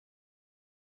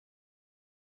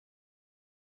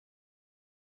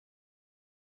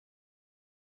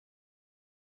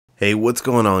Hey, what's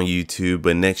going on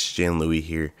YouTube? Next Gen Louis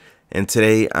here, and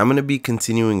today I'm going to be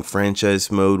continuing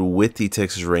franchise mode with the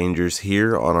Texas Rangers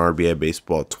here on RBI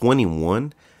Baseball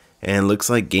 21, and looks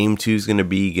like game 2 is going to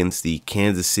be against the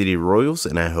Kansas City Royals,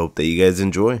 and I hope that you guys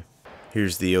enjoy.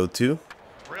 Here's the 0-2.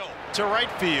 Drill to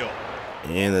right field.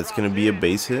 And that's going to be a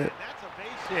base hit.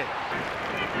 He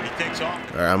takes off.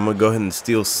 Alright, I'm going to go ahead and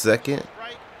steal second,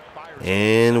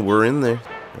 and we're in there.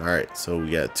 Alright, so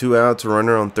we got 2 outs,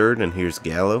 runner on third, and here's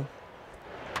Gallo.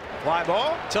 Fly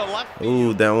ball to left field.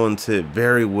 Oh, that one's hit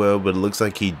very well, but it looks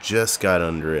like he just got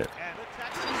under it.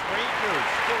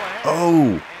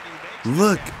 Oh,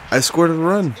 look, I scored a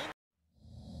run.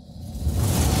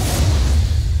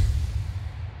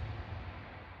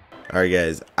 Alright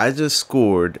guys, I just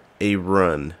scored a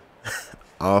run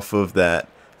off of that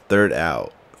third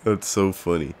out. That's so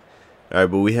funny.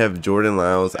 Alright, but we have Jordan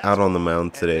Lyles out on the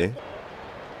mound today.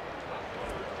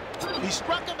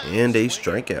 And a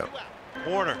strikeout.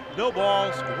 Corner, no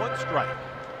balls, 1 strike.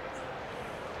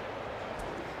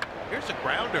 Here's a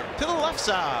grounder to the left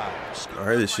side.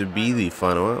 Alright, this should be the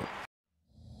final out.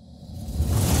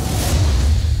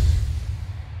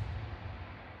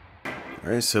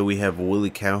 Alright, so we have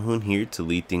Willie Calhoun here to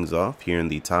lead things off here in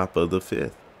the top of the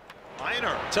 5th.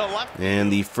 Liner to left.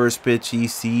 And the first pitch he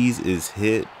sees is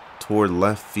hit toward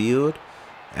left field.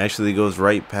 Actually goes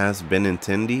right past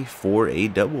Benintendi for a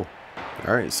double.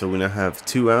 Alright, so we now have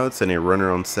 2 outs and a runner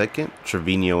on second.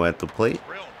 Trevino at the plate.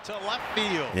 To left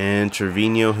field. And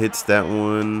Trevino hits that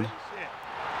one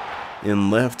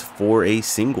in left for a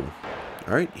single.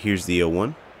 Alright, here's the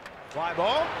 0-1. Fly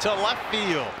ball to left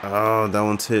field. Oh, that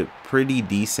one's hit pretty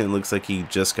decent. Looks like he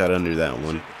just got under that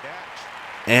one.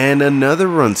 And another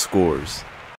run scores.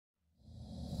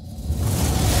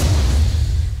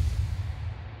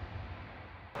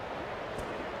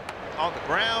 On the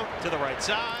ground to the right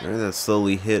side. Alright, that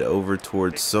slowly hit over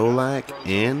towards Solak,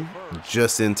 and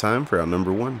just in time for out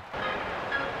number 1.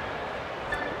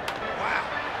 Wow.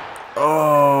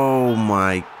 Oh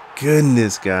my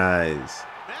goodness, guys.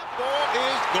 That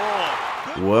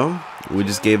ball is gone. Well, we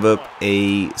just gave up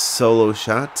a solo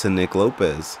shot to Nick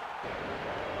Lopez.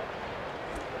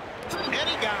 And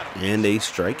he got him. And a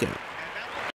strikeout.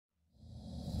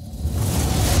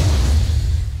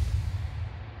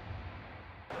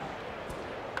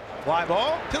 Fly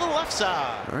ball to the left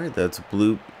side. Alright, that's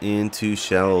bloop into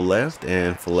shallow left,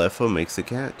 and Falefa makes the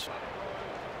catch.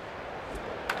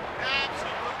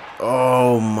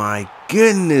 Oh my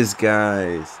goodness,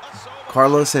 guys.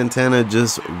 Carlos Santana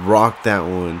just rocked that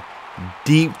one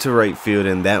deep to right field,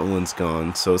 and that one's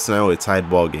gone. So it's now a tied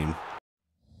ball game.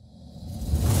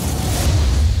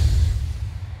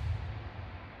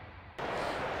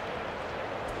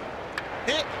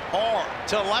 Hit hard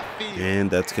to left field. And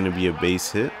that's going to be a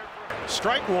base hit.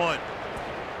 Strike 1.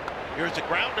 Here's a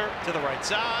grounder to the right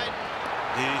side.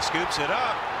 He scoops it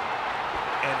up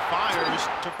and fires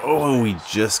to Oh, and we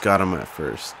just got him at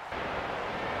first.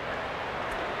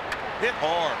 hit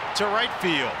hard to right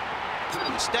field.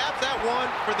 He stabs that one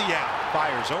for the out.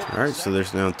 Fires over. Alright, so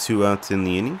there's now 2 outs in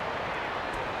the inning.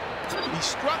 He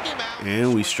struck him out.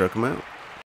 And we struck him out.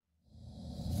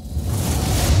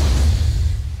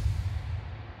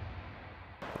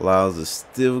 Lyles is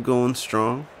still going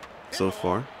strong so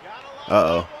far.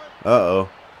 Uh-oh. Uh-oh.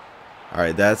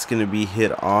 Alright, that's going to be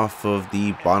hit off of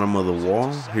the bottom of the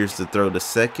wall. Here's the throw to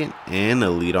second, and a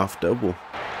leadoff double.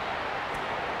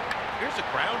 Here's a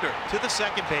grounder to the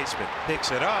second baseman.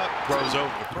 Picks it up, throws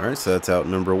over the first. Alright, so that's out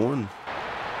number 1.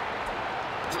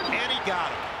 And he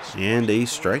got him. And a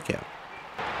strikeout.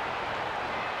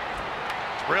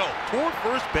 Drill toward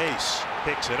first base.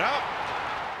 Picks it up.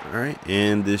 Alright,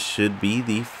 and this should be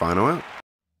the final out.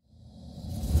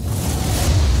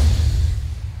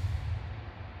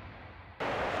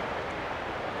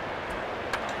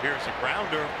 Here's a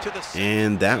grounder to the second.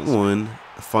 And that one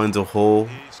finds a hole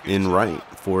in right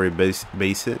for a base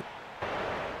hit.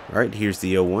 Alright, here's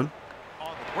the 0-1. On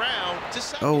the ground to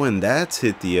second. Oh, and that's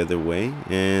hit the other way.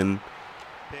 And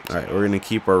alright, we're going to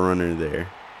keep our runner there.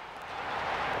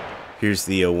 Here's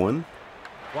the 0-1.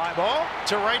 Fly ball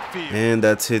to right field. And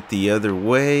that's hit the other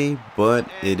way, but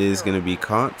it is going to be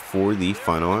caught for the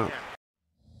final out.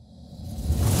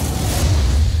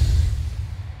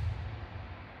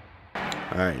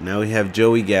 Alright, now we have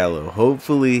Joey Gallo.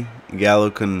 Hopefully, Gallo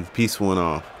can piece one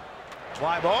off.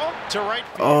 Fly ball to right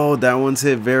field. Oh, that one's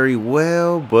hit very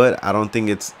well, but I don't think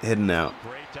it's hitting out.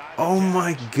 Oh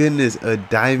my goodness, a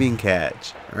diving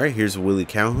catch. Alright, here's Willie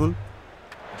Calhoun.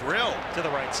 Drill to the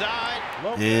right side.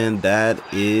 And that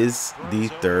is the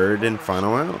 3rd and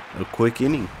final out. A quick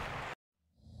inning.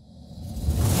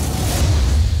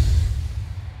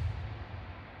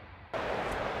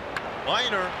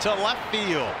 liner to left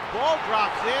field. Ball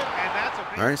drops in, and that's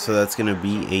a... All right, so that's going to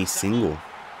be a single.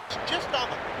 Just on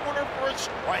the corner for a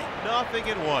strike. Nothing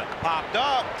in one. Popped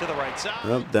up to the right side.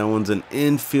 Oh, that one's an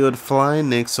infield fly.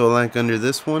 Nick Solak under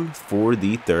this one for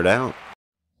the third out.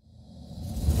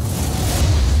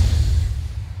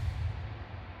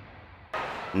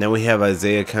 Now we have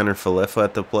Isaiah Kiner-Falefa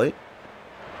at the plate.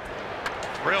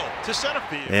 Drill to center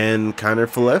field. And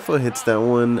Kiner-Falefa hits that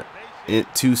one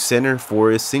to center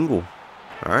for a single.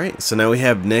 All right, so now we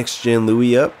have Next Gen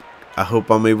Louis up. I hope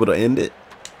I'm able to end it.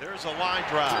 There's a line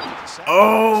drive.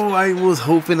 Oh, I was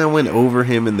hoping I went over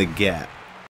him in the gap.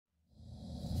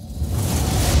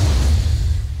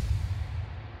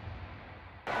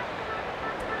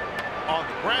 On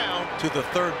the ground to the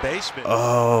third baseman.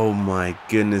 Oh my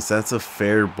goodness, that's a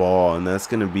fair ball, and that's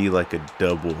gonna be like a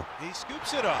double. He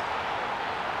scoops it up.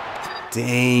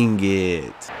 Dang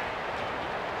it.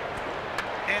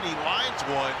 And he lines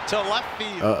one to left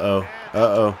field. Uh-oh.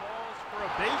 Uh-oh. For a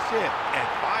base hit and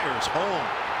fires home.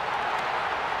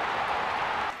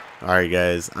 Alright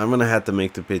guys, I'm gonna have to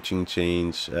make the pitching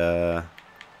change. We're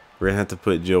gonna have to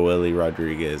put Joely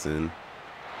Rodriguez in.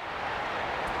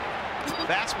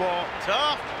 Fastball,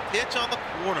 tough pitch on the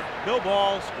corner. No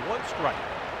balls, one strike.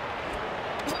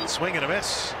 Swing and a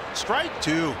miss. Strike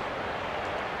two.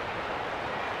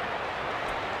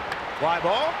 Fly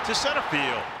ball to center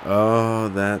field. Oh,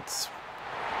 that's...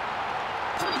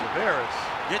 Tavares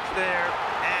gets there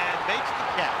and makes the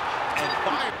catch and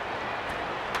fires.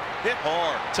 Hit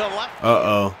hard to left.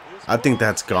 Uh-oh. I think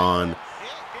that's gone.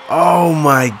 Oh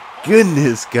my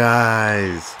goodness,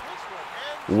 guys.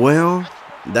 Well,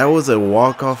 that was a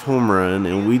walk-off home run,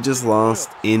 and we just lost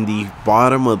in the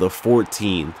bottom of the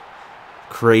 14th.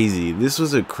 Crazy. This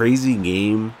was a crazy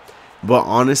game. But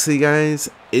honestly, guys,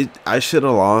 I should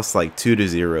have lost like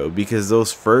 2-0 because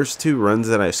those first two runs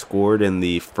that I scored in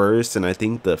the first and I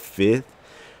think the fifth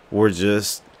were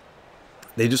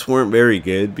they just weren't very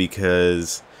good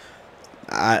because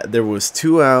there was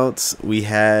 2 outs. We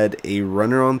had a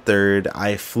runner on third.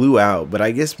 I flew out, but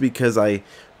I guess because I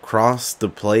crossed the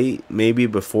plate maybe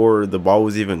before the ball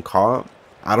was even caught.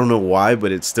 I don't know why,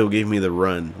 but it still gave me the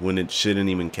run when it shouldn't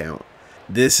even count.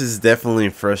 This is definitely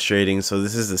frustrating. So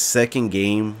this is the second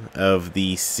game of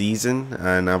the season,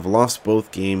 and I've lost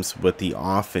both games, but the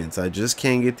offense, I just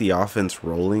can't get the offense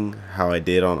rolling how I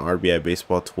did on RBI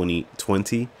Baseball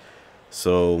 2020.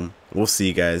 So we'll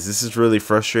see, guys. This is really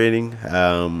frustrating.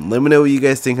 Let me know what you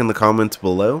guys think in the comments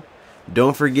below.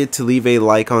 Don't forget to leave a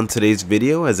like on today's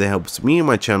video as it helps me and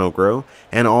my channel grow.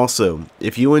 And also,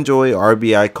 if you enjoy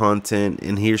RBI content,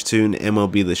 and here's to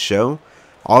MLB The Show.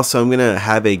 Also, I'm going to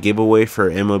have a giveaway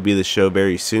for MLB The Show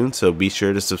very soon, so be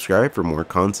sure to subscribe for more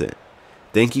content.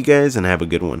 Thank you guys, and have a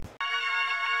good one.